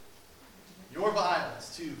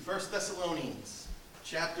to 1 Thessalonians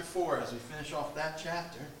chapter 4 as we finish off that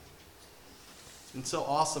chapter. It's been so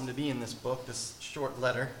awesome to be in this book, this short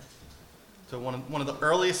letter. So one of the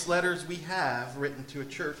earliest letters we have written to a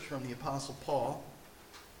church from the Apostle Paul.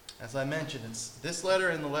 As I mentioned, it's this letter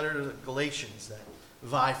and the letter to the Galatians that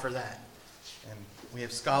vie for that. And we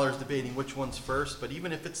have scholars debating which one's first, but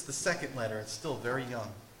even if it's the second letter, it's still very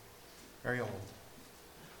young, very old.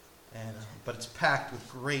 But it's packed with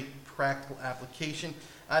great practical application.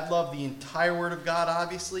 I love the entire Word of God,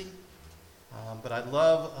 obviously, but I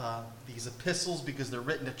love these epistles because they're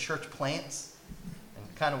written to church plants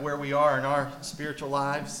and kind of where we are in our spiritual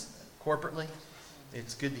lives corporately.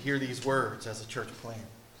 It's good to hear these words as a church plant.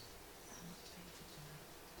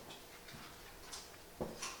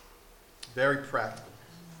 Very practical.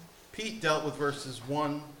 Pete dealt with verses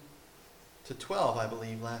 1 to 12, I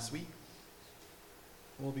believe, last week.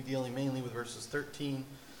 We'll be dealing mainly with verses 13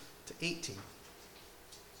 to 18.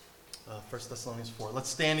 1 Thessalonians 4. Let's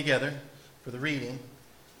stand together for the reading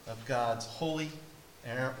of God's holy,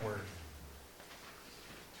 inerrant word.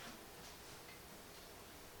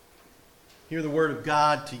 Hear the word of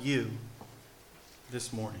God to you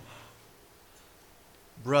this morning.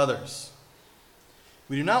 Brothers,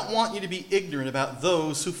 we do not want you to be ignorant about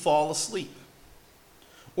those who fall asleep,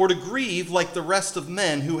 or to grieve like the rest of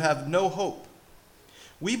men who have no hope.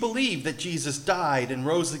 We believe that Jesus died and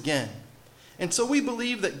rose again, and so we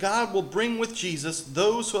believe that God will bring with Jesus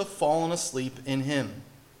those who have fallen asleep in him.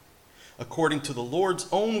 According to the Lord's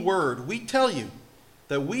own word, we tell you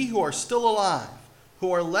that we who are still alive,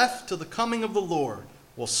 who are left to the coming of the Lord,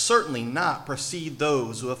 will certainly not precede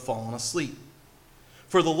those who have fallen asleep.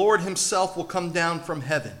 For the Lord himself will come down from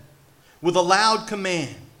heaven with a loud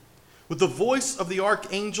command, with the voice of the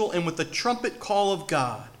archangel, and with the trumpet call of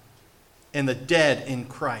God. And the dead in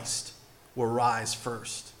Christ will rise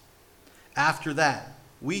first. After that,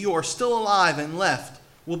 we who are still alive and left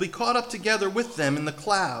will be caught up together with them in the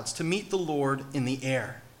clouds to meet the Lord in the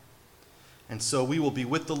air. And so we will be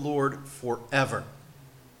with the Lord forever.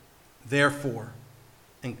 Therefore,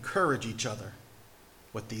 encourage each other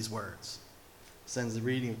with these words. Sends the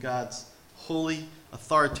reading of God's holy,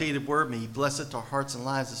 authoritative word. May he bless it to our hearts and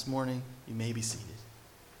lives this morning. You may be seated.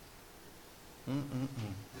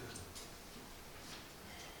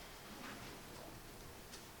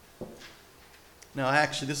 Now,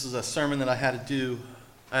 actually, this is a sermon that I had to do.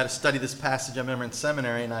 I had to study this passage, I remember, in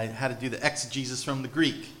seminary, and I had to do the exegesis from the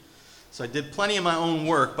Greek. So I did plenty of my own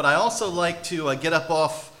work, but I also like to get up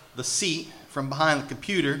off the seat from behind the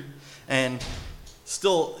computer and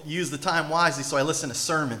still use the time wisely, so I listen to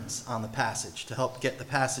sermons on the passage to help get the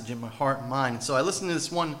passage in my heart and mind. And so I listened to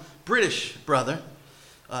this one British brother,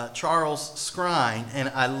 Charles Skrine, and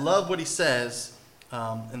I love what he says,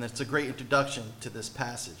 and it's a great introduction to this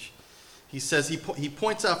passage. He says, he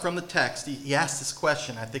points out from the text, he asks this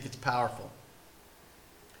question, I think it's powerful.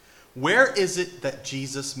 Where is it that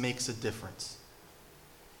Jesus makes a difference?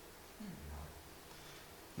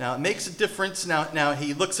 Now, it makes a difference. Now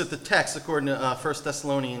he looks at the text according to 1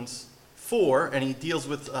 Thessalonians 4, and he deals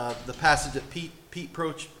with the passage that Pete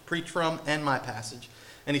preached from and my passage.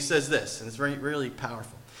 And he says this, and it's really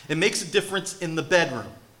powerful. It makes a difference in the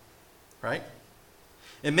bedroom, right?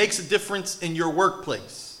 It makes a difference in your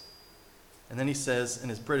workplace. And then he says in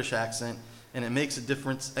his British accent, and it makes a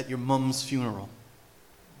difference at your mum's funeral.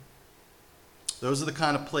 Those are the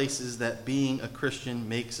kind of places that being a Christian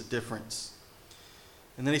makes a difference.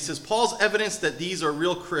 And then he says, Paul's evidence that these are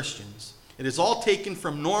real Christians. It is all taken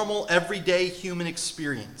from normal, everyday human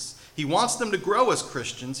experience. He wants them to grow as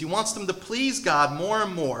Christians. He wants them to please God more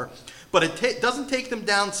and more. But it doesn't take them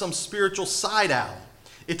down some spiritual side alley.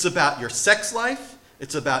 It's about your sex life,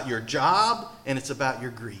 it's about your job, and it's about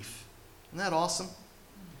your grief. Isn't that awesome?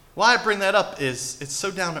 Why I bring that up is it's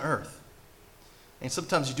so down to earth. And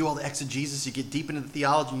sometimes you do all the exegesis, you get deep into the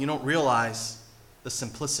theology, and you don't realize the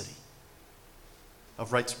simplicity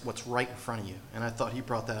of what's right in front of you. And I thought he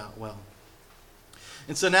brought that out well.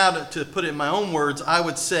 And so now to put it in my own words, I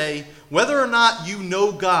would say whether or not you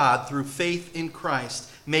know God through faith in Christ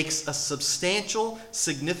makes a substantial,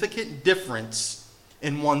 significant difference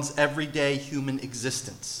in one's everyday human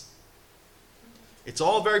existence. It's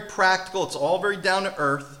all very practical. It's all very down to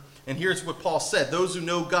earth. And here's what Paul said. Those who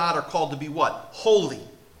know God are called to be what? Holy.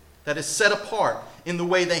 That is set apart in the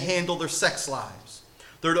way they handle their sex lives.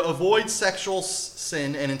 They're to avoid sexual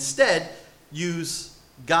sin and instead use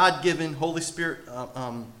God-given, Holy Spirit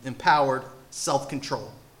empowered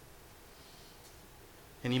self-control.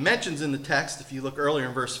 And he mentions in the text, if you look earlier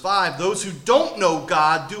in verse 5, those who don't know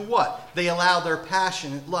God do what? They allow their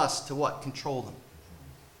passionate lust to what? Control them.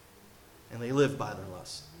 And they live by their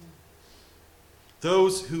lust.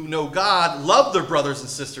 those who know God love their brothers and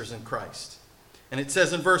sisters in Christ. And it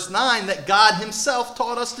says in verse 9 that God himself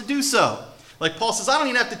taught us to do so. Like Paul says, I don't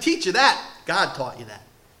even have to teach you that. God taught you that.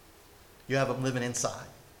 You have him living inside.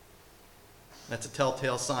 That's a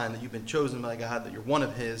telltale sign that you've been chosen by God, that you're one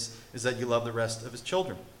of his, is that you love the rest of his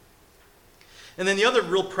children. And then the other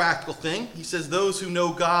real practical thing, he says those who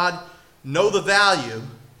know God know the value.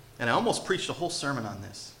 And I almost preached a whole sermon on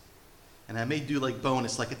this. And I may do like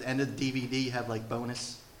bonus, like at the end of the DVD, you have like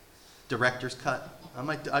bonus director's cut.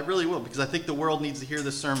 I really will, because I think the world needs to hear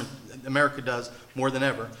this sermon. America does more than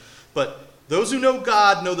ever. But those who know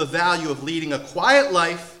God know the value of leading a quiet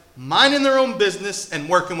life, minding their own business, and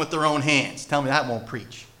working with their own hands. Tell me that won't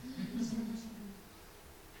preach.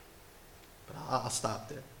 But I'll stop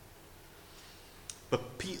there.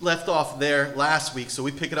 But Pete left off there last week, so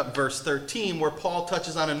we pick it up in verse 13, where Paul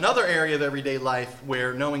touches on another area of everyday life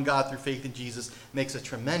where knowing God through faith in Jesus makes a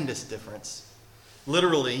tremendous difference.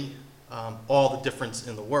 Literally, all the difference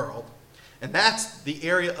in the world. And that's the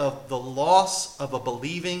area of the loss of a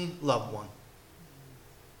believing loved one.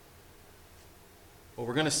 What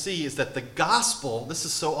we're going to see is that the gospel, this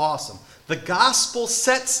is so awesome, the gospel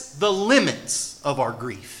sets the limits of our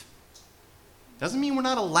grief. Doesn't mean we're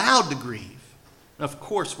not allowed to grieve. Of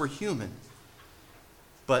course, we're human.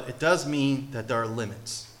 But it does mean that there are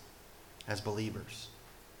limits as believers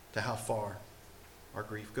to how far our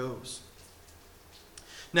grief goes.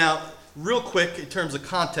 Now, real quick, in terms of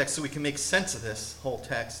context, so we can make sense of this whole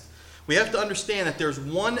text, we have to understand that there's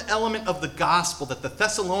one element of the gospel that the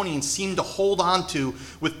Thessalonians seemed to hold on to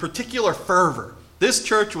with particular fervor. This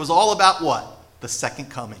church was all about what? The second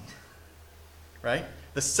coming. Right?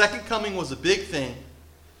 The second coming was a big thing.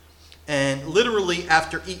 And literally,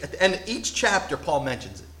 at the end of each chapter, Paul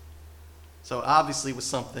mentions it. So obviously it was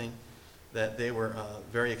something that they were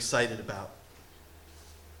very excited about.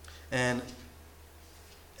 And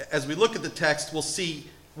as we look at the text, we'll see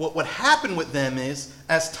what happened with them is,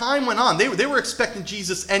 as time went on, they were expecting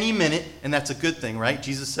Jesus any minute, and that's a good thing, right?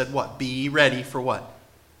 Jesus said what? Be ready for what?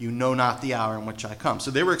 You know not the hour in which I come. So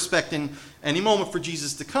they were expecting any moment for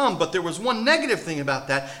Jesus to come, but there was one negative thing about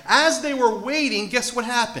that. As they were waiting, guess what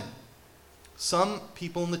happened? Some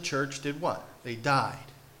people in the church did what? They died.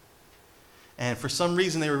 And for some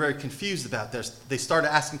reason, they were very confused about this. They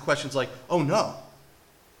started asking questions like, oh no,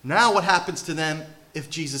 now what happens to them if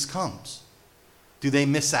Jesus comes? Do they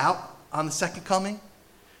miss out on the second coming?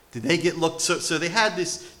 Do they get looked? So they had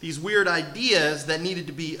these weird ideas that needed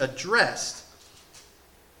to be addressed.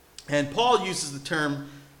 And Paul uses the term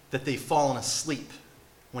that they've fallen asleep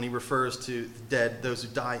when he refers to the dead, those who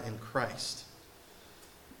die in Christ.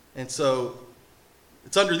 And so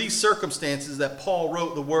it's under these circumstances that Paul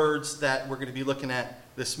wrote the words that we're going to be looking at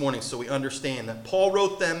this morning, so we understand that Paul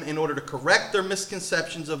wrote them in order to correct their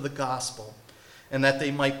misconceptions of the gospel, and that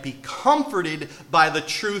they might be comforted by the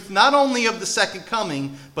truth not only of the second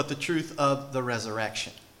coming, but the truth of the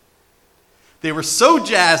resurrection. They were so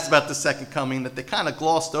jazzed about the second coming that they kind of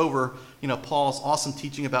glossed over, Paul's awesome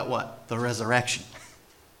teaching about what? The resurrection.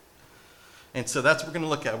 And so that's what we're going to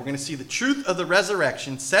look at. We're going to see the truth of the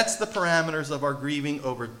resurrection sets the parameters of our grieving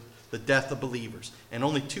over the death of believers. And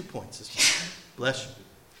only 2 points this morning. Bless you.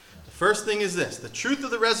 The first thing is this. The truth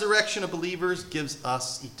of the resurrection of believers gives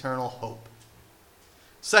us eternal hope.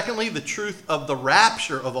 Secondly, the truth of the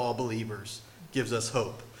rapture of all believers gives us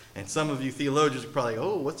hope. And some of you theologians are probably,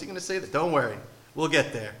 oh, what's he going to say? Don't worry. We'll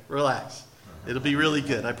get there. Relax. It'll be really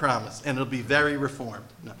good, I promise. And it'll be very reformed.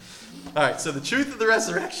 No. All right, so the truth of the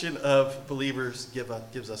resurrection of believers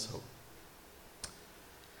gives us hope.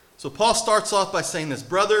 So Paul starts off by saying this,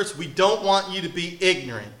 brothers, we don't want you to be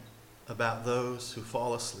ignorant about those who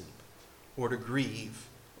fall asleep or to grieve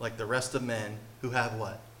like the rest of men who have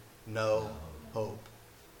what? No hope.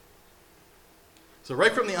 So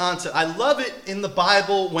right from the onset, I love it in the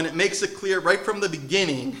Bible when it makes it clear right from the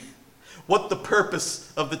beginning what the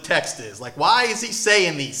purpose of the text is. Like, why is he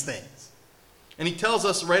saying these things? And he tells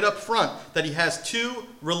us right up front that he has two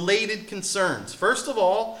related concerns. First of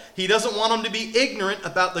all, he doesn't want them to be ignorant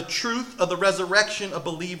about the truth of the resurrection of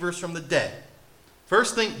believers from the dead.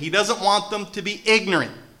 First thing, he doesn't want them to be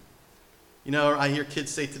ignorant. I hear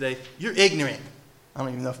kids say today, you're ignorant. I don't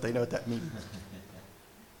even know if they know what that means.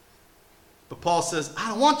 But Paul says, I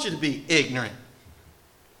don't want you to be ignorant.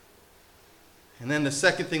 And then the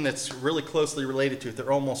second thing that's really closely related to it,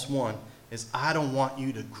 they're almost one, is I don't want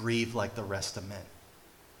you to grieve like the rest of men.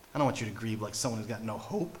 I don't want you to grieve like someone who's got no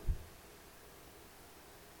hope.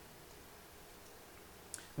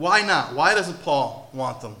 Why not? Why doesn't Paul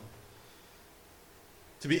want them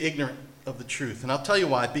to be ignorant of the truth? And I'll tell you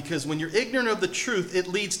why. Because when you're ignorant of the truth, it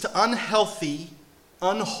leads to unhealthy,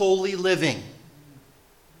 unholy living.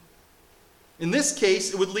 In this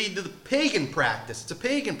case, it would lead to the pagan practice. It's a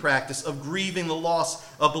pagan practice of grieving the loss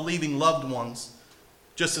of believing loved ones,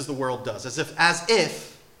 just as the world does, as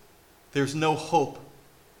if there's no hope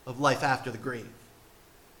of life after the grave.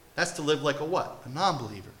 That's to live like a what? A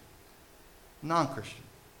non-believer, non-Christian.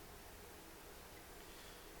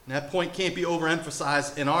 And that point can't be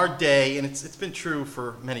overemphasized in our day, and it's been true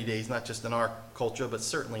for many days, not just in our culture, but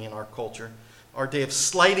certainly in our culture. Our day of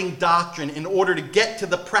slighting doctrine in order to get to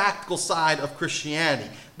the practical side of Christianity.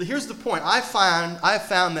 But here's the point. I have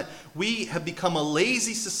found that we have become a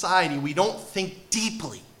lazy society. We don't think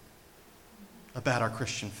deeply about our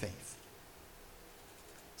Christian faith.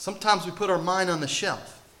 Sometimes we put our mind on the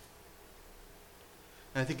shelf.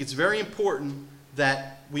 And I think it's very important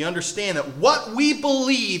that we understand that what we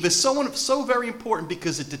believe is so very important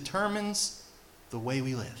because it determines the way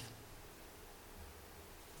we live.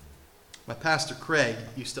 My pastor Craig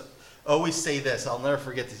used to always say this. I'll never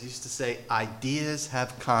forget this. He used to say, ideas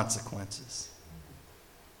have consequences.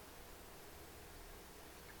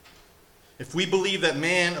 If we believe that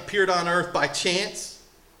man appeared on earth by chance,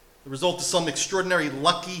 the result of some extraordinary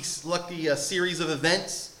lucky series of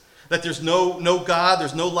events, that there's no God,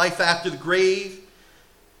 there's no life after the grave,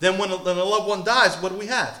 then when a loved one dies, what do we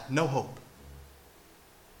have? No hope.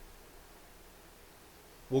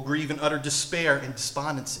 We'll grieve in utter despair and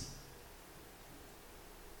despondency.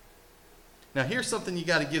 Now, here's something you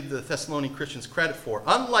got to give the Thessalonian Christians credit for.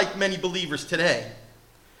 Unlike many believers today,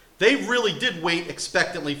 they really did wait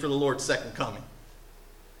expectantly for the Lord's second coming.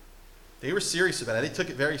 They were serious about it. They took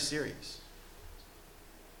it very serious.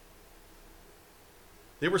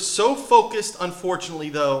 They were so focused, unfortunately,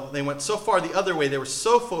 though, they went so far the other way, they were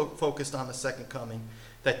so focused on the second coming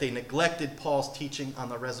that they neglected Paul's teaching on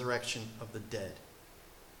the resurrection of the dead.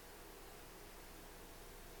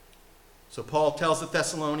 So Paul tells the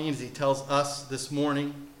Thessalonians, he tells us this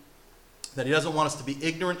morning, that he doesn't want us to be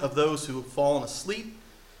ignorant of those who have fallen asleep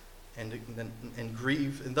and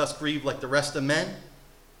grieve, and thus grieve like the rest of men.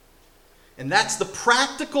 And that's the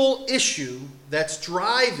practical issue that's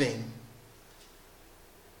driving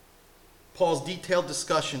Paul's detailed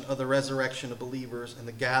discussion of the resurrection of believers and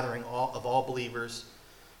the gathering of all believers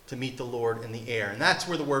to meet the Lord in the air. And that's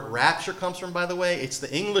where the word rapture comes from, by the way. It's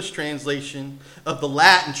the English translation of the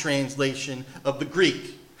Latin translation of the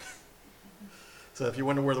Greek. So if you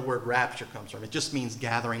wonder where the word rapture comes from, it just means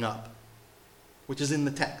gathering up, which is in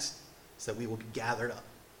the text. So we will be gathered up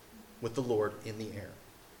with the Lord in the air.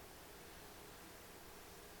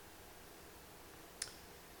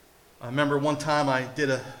 I remember one time I did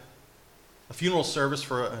a funeral service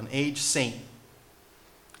for an aged saint.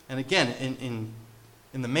 And again,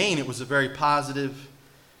 in the main, it was a very positive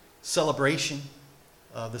celebration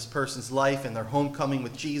of this person's life and their homecoming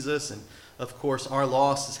with Jesus. And, of course, our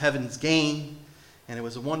loss is heaven's gain. And it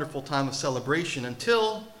was a wonderful time of celebration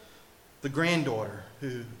until the granddaughter,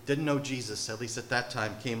 who didn't know Jesus, at least at that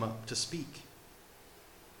time, came up to speak.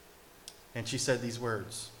 And she said these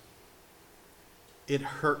words, "It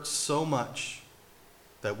hurts so much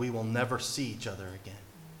that we will never see each other again."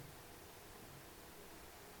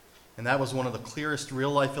 And that was one of the clearest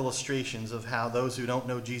real-life illustrations of how those who don't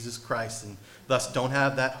know Jesus Christ and thus don't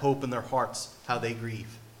have that hope in their hearts, how they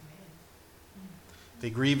grieve.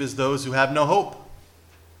 They grieve as those who have no hope.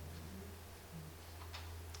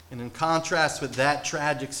 And in contrast with that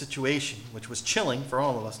tragic situation, which was chilling for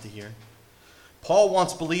all of us to hear, Paul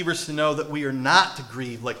wants believers to know that we are not to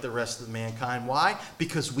grieve like the rest of mankind. Why?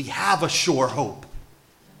 Because we have a sure hope.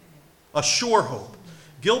 A sure hope.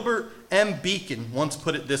 Gilbert M. Beacon once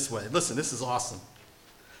put it this way. Listen, this is awesome.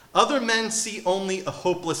 "Other men see only a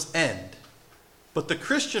hopeless end, but the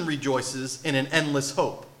Christian rejoices in an endless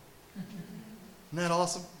hope." Isn't that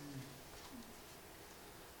awesome?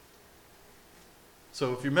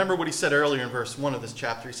 So if you remember what he said earlier in verse 1 of this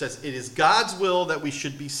chapter, he says, "It is God's will that we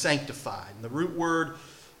should be sanctified." And the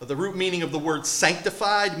root meaning of the word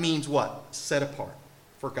sanctified means what? Set apart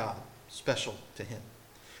for God, special to him.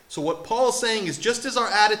 So what Paul is saying is, just as our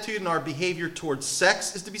attitude and our behavior towards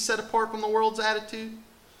sex is to be set apart from the world's attitude,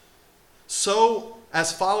 so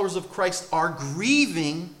as followers of Christ are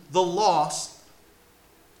grieving the loss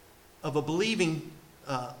of a believing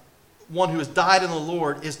one who has died in the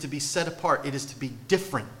Lord is to be set apart. It is to be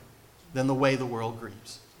different than the way the world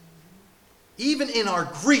grieves. Even in our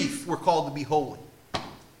grief, we're called to be holy.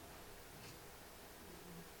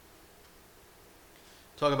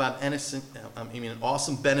 Talk about an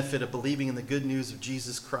awesome benefit of believing in the good news of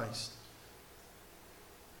Jesus Christ.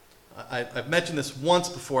 I've mentioned this once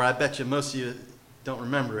before. I bet you most of you don't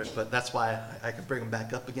remember it, but that's why I can bring them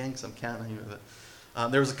back up again because I'm counting on you.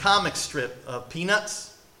 There was a comic strip of Peanuts.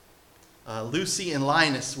 Lucy and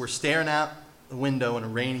Linus were staring out the window on a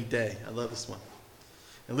rainy day. I love this one.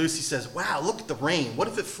 And Lucy says, wow, look at the rain. What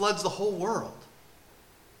if it floods the whole world?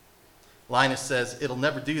 Linus says, it'll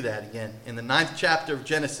never do that again. In the 9th chapter of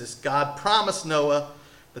Genesis, God promised Noah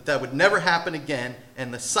that would never happen again,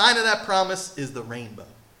 and the sign of that promise is the rainbow.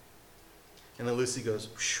 And then Lucy goes,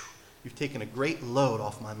 you've taken a great load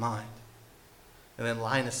off my mind. And then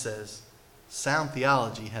Linus says, sound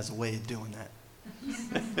theology has a way of doing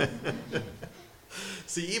that.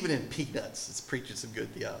 See, even in Peanuts, it's preaching some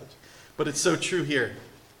good theology. But it's so true here.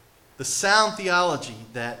 The sound theology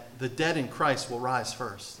that the dead in Christ will rise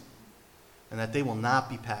first, and that they will not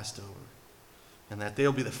be passed over, and that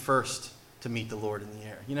they'll be the first to meet the Lord in the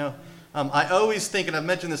air. You know, I always think, and I've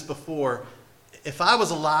mentioned this before, if I'm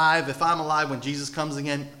alive when Jesus comes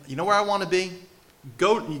again, you know where I want to be?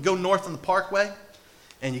 You go north on the Parkway,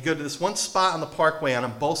 and you go to this one spot on the Parkway, and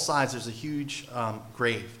on both sides there's a huge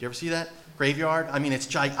grave. Do you ever see that? Graveyard? I mean, it's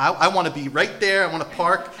giant. I want to be right there. I want to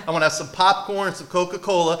park. I want to have some popcorn and some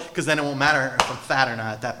Coca-Cola, because then it won't matter if I'm fat or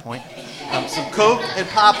not at that point. Some Coke and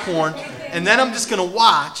popcorn, and then I'm just going to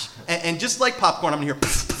watch, and just like popcorn, I'm going to hear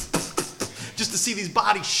just to see these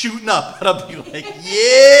bodies shooting up, and I'll be like,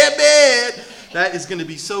 yeah, man. That is going to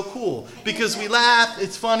be so cool, because we laugh,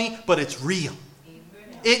 it's funny, but it's real.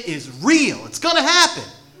 It is real. It's going to happen.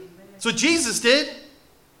 So Jesus did,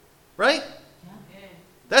 right?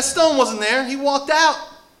 That stone wasn't there. He walked out.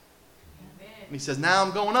 And he says, now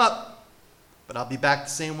I'm going up, but I'll be back the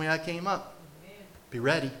same way I came up. Be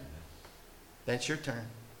ready. That's your turn.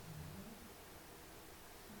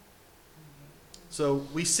 So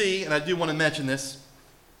we see, and I do want to mention this,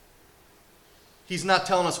 he's not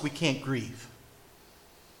telling us we can't grieve.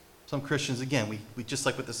 Some Christians, again, we just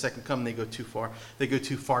like with the second coming, they go too far. They go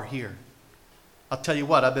too far here. I'll tell you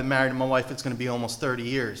what, I've been married to my wife, it's going to be almost 30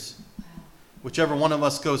 years. Whichever one of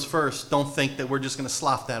us goes first, don't think that we're just going to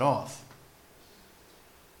slough that off.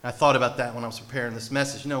 I thought about that when I was preparing this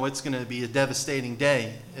message. No, it's going to be a devastating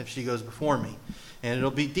day if she goes before me. And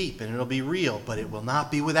it'll be deep and it'll be real, but it will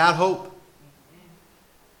not be without hope.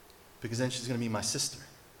 Because then she's going to be my sister.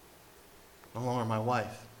 No longer my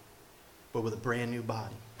wife, but with a brand new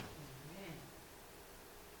body.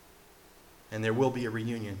 And there will be a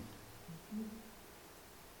reunion.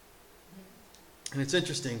 And it's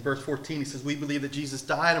interesting, verse 14, he says, we believe that Jesus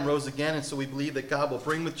died and rose again, and so we believe that God will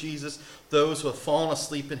bring with Jesus those who have fallen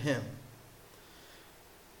asleep in him.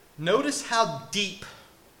 Notice how deep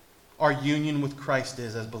our union with Christ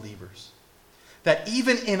is as believers. That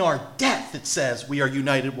even in our death, it says, we are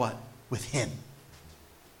united what? With him.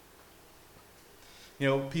 You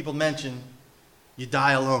know, people mention you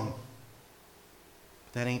die alone.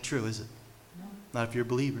 But that ain't true, is it? No. Not if you're a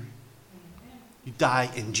believer. You die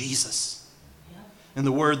in Jesus. And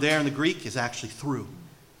the word there in the Greek is actually through.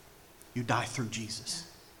 You die through Jesus.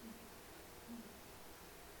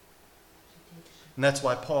 And that's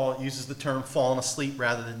why Paul uses the term fallen asleep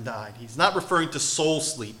rather than died. He's not referring to soul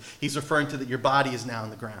sleep. He's referring to that your body is now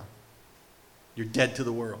in the ground. You're dead to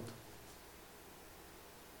the world.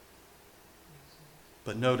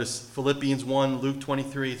 But notice Philippians 1, Luke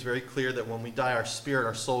 23, it's very clear that when we die, our spirit,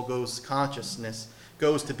 our soul consciousness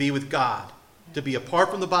goes to be with God. To be apart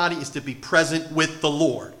from the body is to be present with the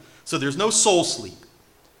Lord. So there's no soul sleep.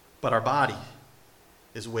 But our body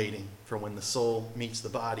is waiting for when the soul meets the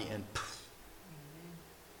body and poof.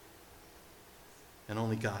 And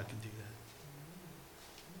only God can do that.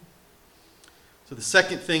 So the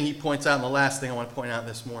second thing he points out, and the last thing I want to point out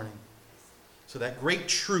this morning. So that great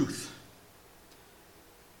truth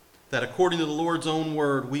that according to the Lord's own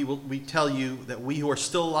word, we tell you that we who are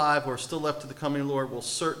still alive, who are still left to the coming Lord, will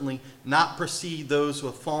certainly not precede those who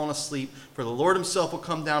have fallen asleep. For the Lord himself will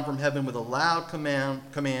come down from heaven with a loud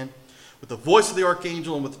command, with the voice of the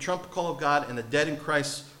archangel and with the trumpet call of God, and the dead in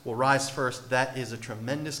Christ will rise first. That is a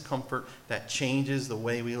tremendous comfort that changes the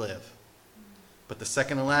way we live. But the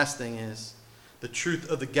second and last thing is the truth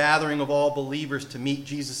of the gathering of all believers to meet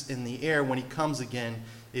Jesus in the air when he comes again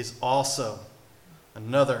is also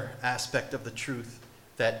another aspect of the truth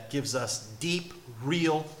that gives us deep,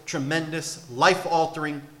 real, tremendous,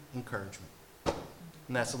 life-altering encouragement.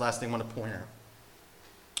 And that's the last thing I want to point out.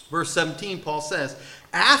 Verse 17, Paul says,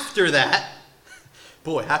 after that,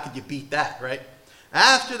 boy, how could you beat that, right?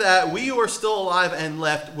 After that, we who are still alive and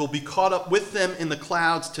left will be caught up with them in the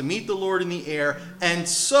clouds to meet the Lord in the air, and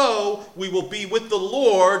so we will be with the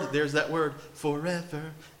Lord, there's that word,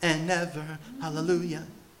 forever and ever. Hallelujah.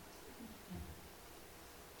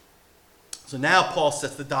 So now Paul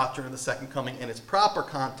sets the doctrine of the second coming in its proper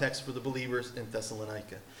context for the believers in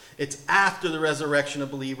Thessalonica. It's after the resurrection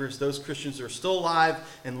of believers. Those Christians who are still alive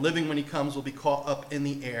and living when he comes will be caught up in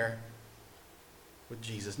the air with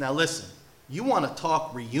Jesus. Now listen, You want to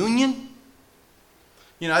talk reunion?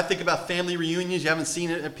 You know, I think about family reunions. You haven't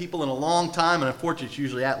seen people in a long time, and unfortunately it's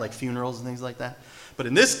usually at like funerals and things like that. But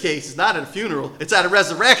in this case, it's not at a funeral, it's at a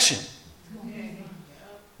resurrection.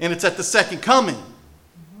 And it's at the second coming.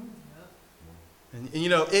 And you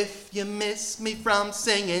know, if you miss me from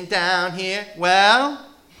singing down here, well,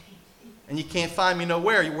 and you can't find me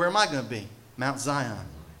nowhere, where am I going to be? Mount Zion.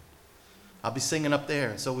 I'll be singing up there,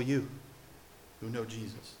 and so will you who know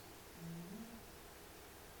Jesus.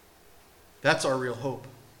 That's our real hope.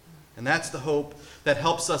 And that's the hope that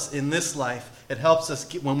helps us in this life. It helps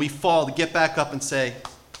us when we fall to get back up and say,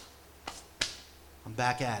 I'm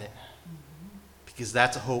back at it. Because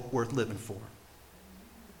that's a hope worth living for.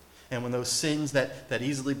 And when those sins that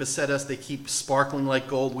easily beset us, they keep sparkling like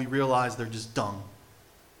gold, we realize they're just dung.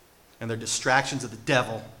 And they're distractions of the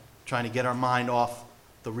devil trying to get our mind off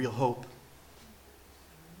the real hope.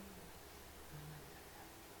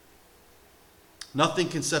 Nothing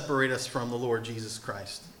can separate us from the Lord Jesus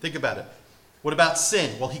Christ. Think about it. What about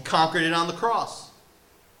sin? Well, he conquered it on the cross.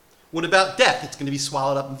 What about death? It's going to be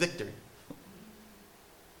swallowed up in victory.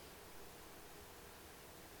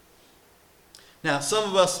 Now, some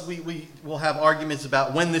of us, we will have arguments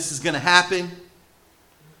about when this is going to happen.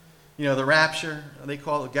 You know, the rapture, they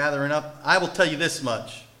call it gathering up. I will tell you this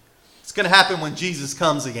much. It's going to happen when Jesus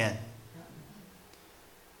comes again.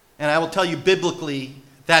 And I will tell you biblically,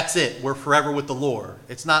 that's it. We're forever with the Lord.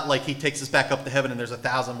 It's not like he takes us back up to heaven and there's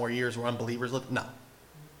 1,000 more years where unbelievers live. No.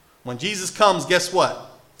 When Jesus comes, guess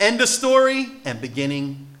what? End of story and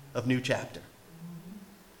beginning of new chapter.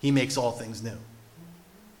 He makes all things new.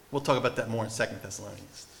 We'll talk about that more in 2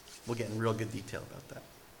 Thessalonians. We'll get in real good detail about that.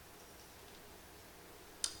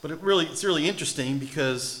 But it's really interesting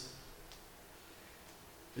because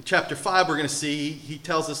in chapter 5 we're going to see he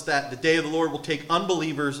tells us that the day of the Lord will take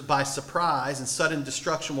unbelievers by surprise and sudden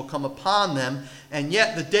destruction will come upon them. And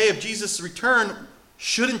yet the day of Jesus' return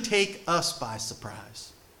shouldn't take us by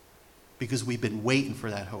surprise because we've been waiting for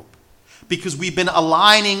that hope. Because we've been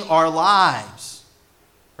aligning our lives,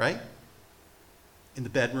 right? In the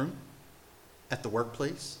bedroom, at the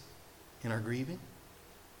workplace, in our grieving,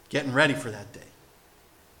 getting ready for that day.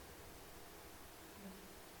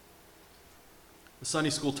 The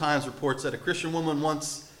Sunday School Times reports that a Christian woman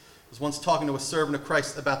was once talking to a servant of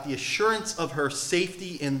Christ about the assurance of her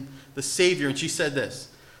safety in the Savior, and she said this,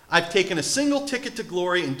 "I've taken a single ticket to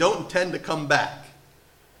glory and don't intend to come back."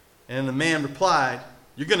 And the man replied,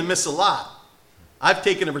 "You're going to miss a lot. I've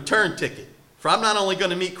taken a return ticket. For I'm not only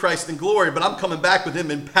going to meet Christ in glory, but I'm coming back with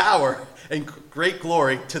him in power and great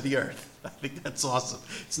glory to the earth." I think that's awesome.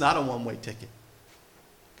 It's not a one-way ticket.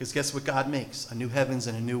 Because guess what God makes? A new heavens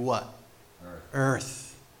and a new what?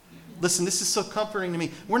 Earth. Listen, this is so comforting to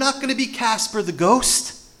me. We're not going to be Casper the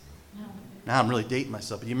ghost. Now I'm really dating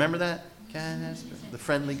myself. But do you remember that? Casper, the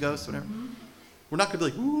friendly ghost, whatever. We're not going to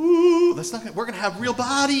be like, ooh, we're going to have real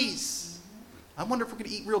bodies. I wonder if we're going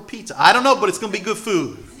to eat real pizza. I don't know, but it's going to be good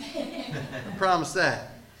food. I promise that.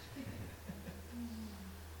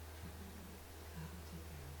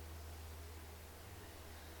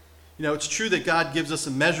 You know, it's true that God gives us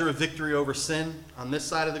a measure of victory over sin on this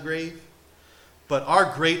side of the grave, but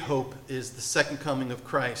our great hope is the second coming of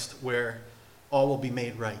Christ where all will be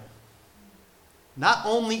made right. Not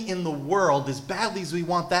only in the world, as badly as we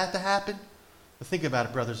want that to happen, but think about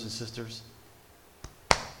it, brothers and sisters,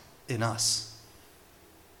 in us.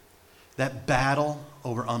 That battle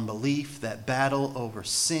over unbelief, that battle over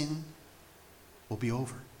sin will be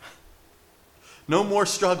over. No more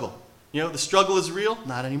struggle. You know, the struggle is real?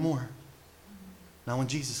 Not anymore. Not when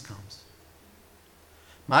Jesus comes.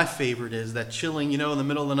 My favorite is that chilling, you know, in the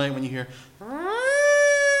middle of the night when you hear,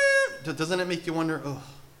 doesn't it make you wonder, oh,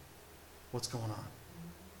 what's going on?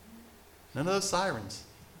 None of those sirens.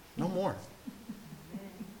 No more.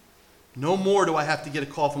 No more do I have to get a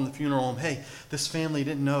call from the funeral home. Hey, this family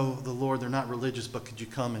didn't know the Lord. They're not religious, but could you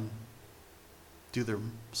come and do their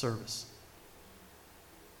service?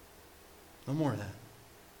 No more of that.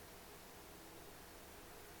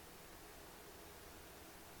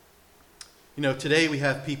 You know, today we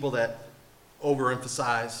have people that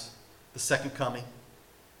overemphasize the second coming,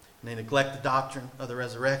 and they neglect the doctrine of the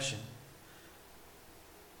resurrection.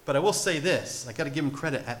 But I will say this, I got to give them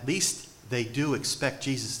credit, at least they do expect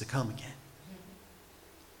Jesus to come again.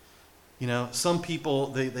 You know, some people,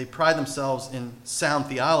 they pride themselves in sound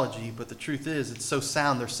theology, but the truth is, it's so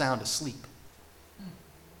sound, they're sound asleep.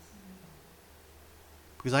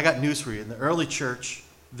 Because I got news for you. In the early church,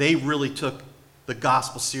 they really took the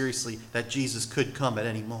gospel seriously, that Jesus could come at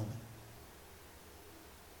any moment.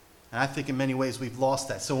 And I think in many ways we've lost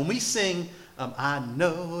that. So when we sing, I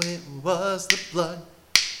know it was the blood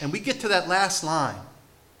and we get to that last line,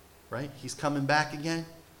 right? He's coming back again.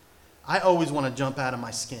 I always want to jump out of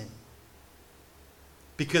my skin.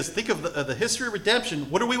 Because think of the history of redemption.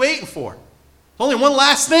 What are we waiting for? Only one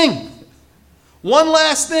last thing. One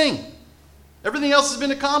last thing. Everything else has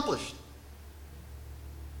been accomplished.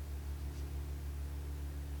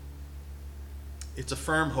 It's a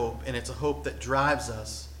firm hope, and it's a hope that drives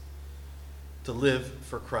us to live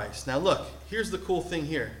for Christ. Now look, here's the cool thing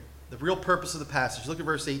here. The real purpose of the passage. Look at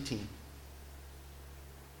verse 18.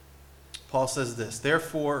 Paul says this,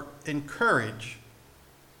 therefore encourage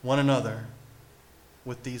one another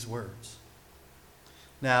with these words.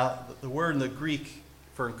 Now, the word in the Greek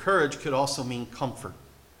for encourage could also mean comfort.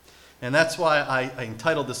 And that's why I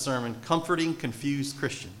entitled this sermon, Comforting Confused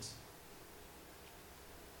Christians.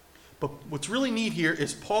 But what's really neat here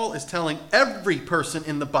is Paul is telling every person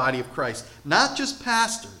in the body of Christ, not just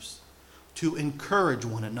pastors, to encourage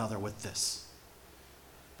one another with this.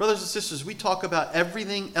 Brothers and sisters, we talk about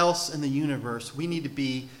everything else in the universe. We need to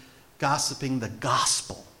be gossiping the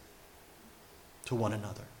gospel to one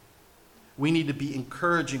another. We need to be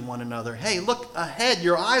encouraging one another. Hey, look ahead.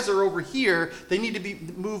 Your eyes are over here. They need to be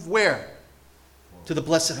moved where? To the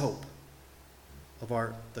blessed hope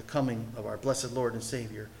of the coming of our blessed Lord and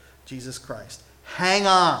Savior, Jesus Christ. Hang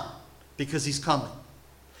on, because he's coming.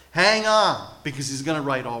 Hang on, because he's going to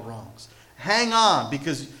right all wrongs. Hang on,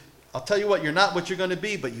 because I'll tell you what, you're not what you're going to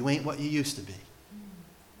be, but you ain't what you used to be.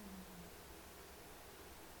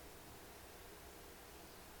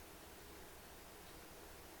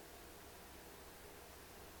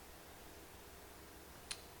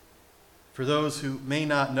 For those who may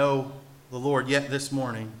not know the Lord yet this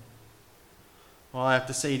morning, all I have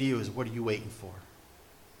to say to you is, what are you waiting for?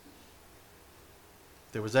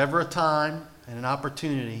 If there was ever a time and an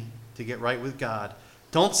opportunity to get right with God,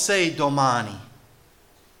 don't say domani.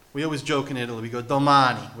 We always joke in Italy, we go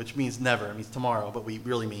domani, which means never, it means tomorrow, but we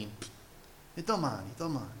really mean domani,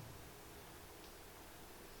 domani.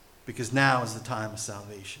 Because now is the time of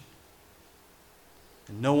salvation.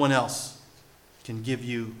 And no one else can give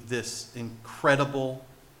you this incredible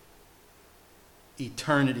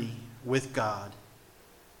eternity with God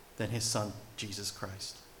than his Son, Jesus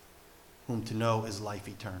Christ, whom to know is life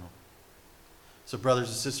eternal. So brothers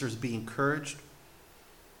and sisters, be encouraged,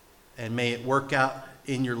 and may it work out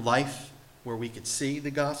in your life where we could see the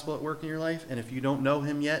gospel at work in your life. And if you don't know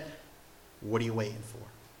him yet, what are you waiting for?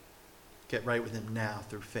 Get right with him now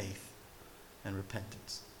through faith and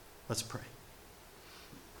repentance. Let's pray.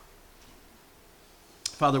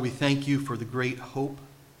 Father, we thank you for the great hope,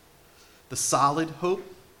 the solid hope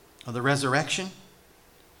of the resurrection.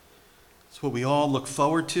 It's what we all look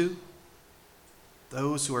forward to,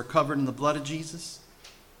 those who are covered in the blood of Jesus.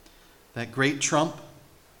 That great trump,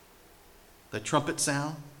 that trumpet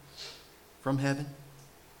sound from heaven.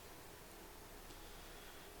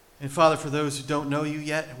 And Father, for those who don't know you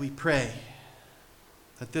yet, we pray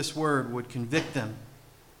that this word would convict them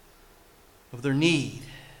of their need,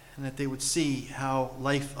 and that they would see how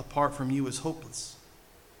life apart from you is hopeless,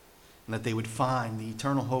 and that they would find the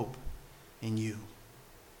eternal hope in you,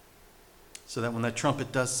 so that when that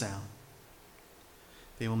trumpet does sound,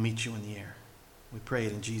 they will meet you in the air. We pray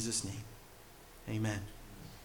it in Jesus' name. Amen.